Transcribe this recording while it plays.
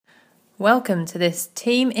Welcome to this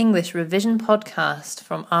Team English Revision podcast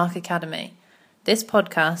from ARC Academy. This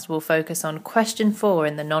podcast will focus on question 4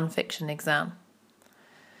 in the non-fiction exam.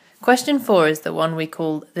 Question 4 is the one we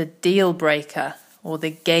call the deal breaker or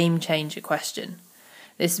the game changer question.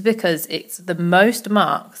 This is because it's the most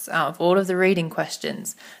marks out of all of the reading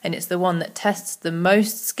questions, and it's the one that tests the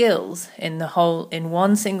most skills in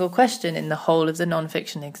one single question in the whole of the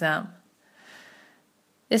non-fiction exam.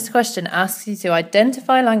 This question asks you to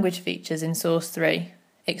identify language features in source 3,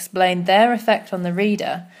 explain their effect on the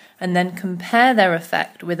reader, and then compare their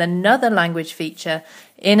effect with another language feature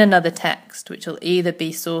in another text, which will either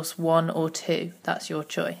be source 1 or 2. That's your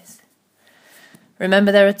choice.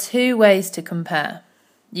 Remember, there are two ways to compare.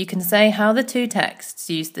 You can say how the two texts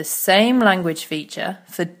use the same language feature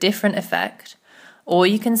for different effect, or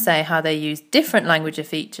you can say how they use different language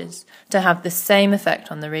features to have the same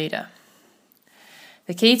effect on the reader.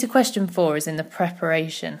 The key to question 4 is in the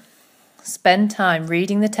preparation. Spend time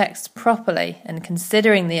reading the text properly and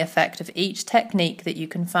considering the effect of each technique that you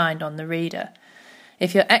can find on the reader.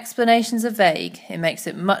 If your explanations are vague, it makes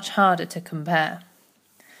it much harder to compare.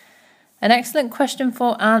 An excellent question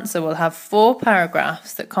 4 answer will have 4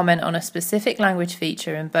 paragraphs that comment on a specific language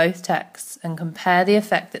feature in both texts and compare the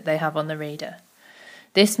effect that they have on the reader.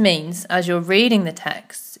 This means, as you're reading the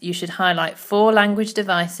text, you should highlight 4 language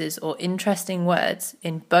devices or interesting words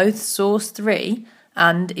in both source 3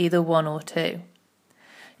 and either 1 or 2.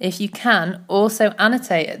 If you can, also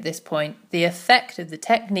annotate at this point the effect of the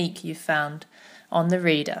technique you've found on the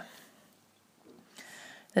reader.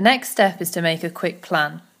 The next step is to make a quick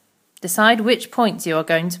plan. Decide which points you are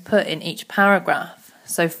going to put in each paragraph.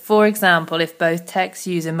 So, for example, if both texts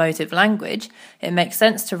use emotive language, it makes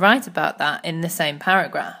sense to write about that in the same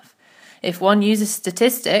paragraph. If one uses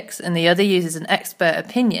statistics and the other uses an expert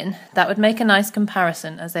opinion, that would make a nice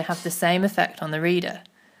comparison as they have the same effect on the reader.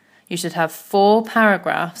 You should have 4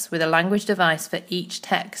 paragraphs with a language device for each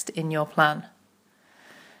text in your plan.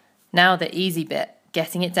 Now the easy bit,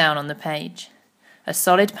 getting it down on the page. A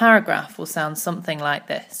solid paragraph will sound something like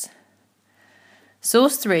this.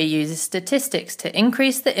 Source 3 uses statistics to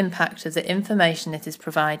increase the impact of the information it is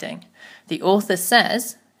providing. The author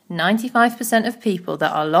says 95% of people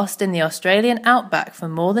that are lost in the Australian outback for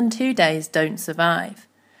more than 2 days don't survive.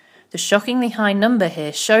 The shockingly high number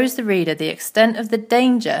here shows the reader the extent of the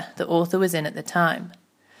danger the author was in at the time.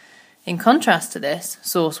 In contrast to this,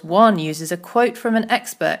 Source 1 uses a quote from an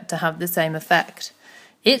expert to have the same effect.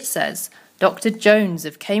 It says, Dr. Jones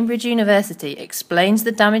of Cambridge University explains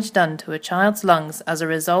the damage done to a child's lungs as a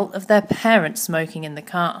result of their parents smoking in the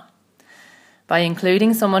car. By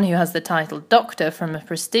including someone who has the title doctor from a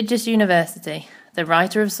prestigious university, the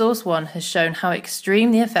writer of Source 1 has shown how extreme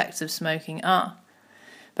the effects of smoking are.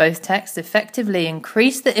 Both texts effectively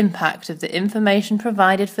increase the impact of the information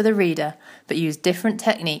provided for the reader, but use different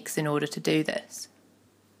techniques in order to do this.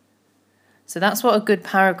 So that's what a good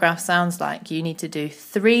paragraph sounds like. You need to do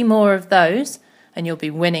 3 more of those and you'll be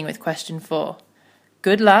winning with question 4.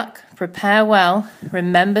 Good luck, prepare well,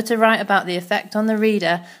 remember to write about the effect on the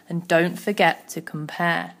reader, and don't forget to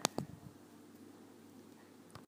compare.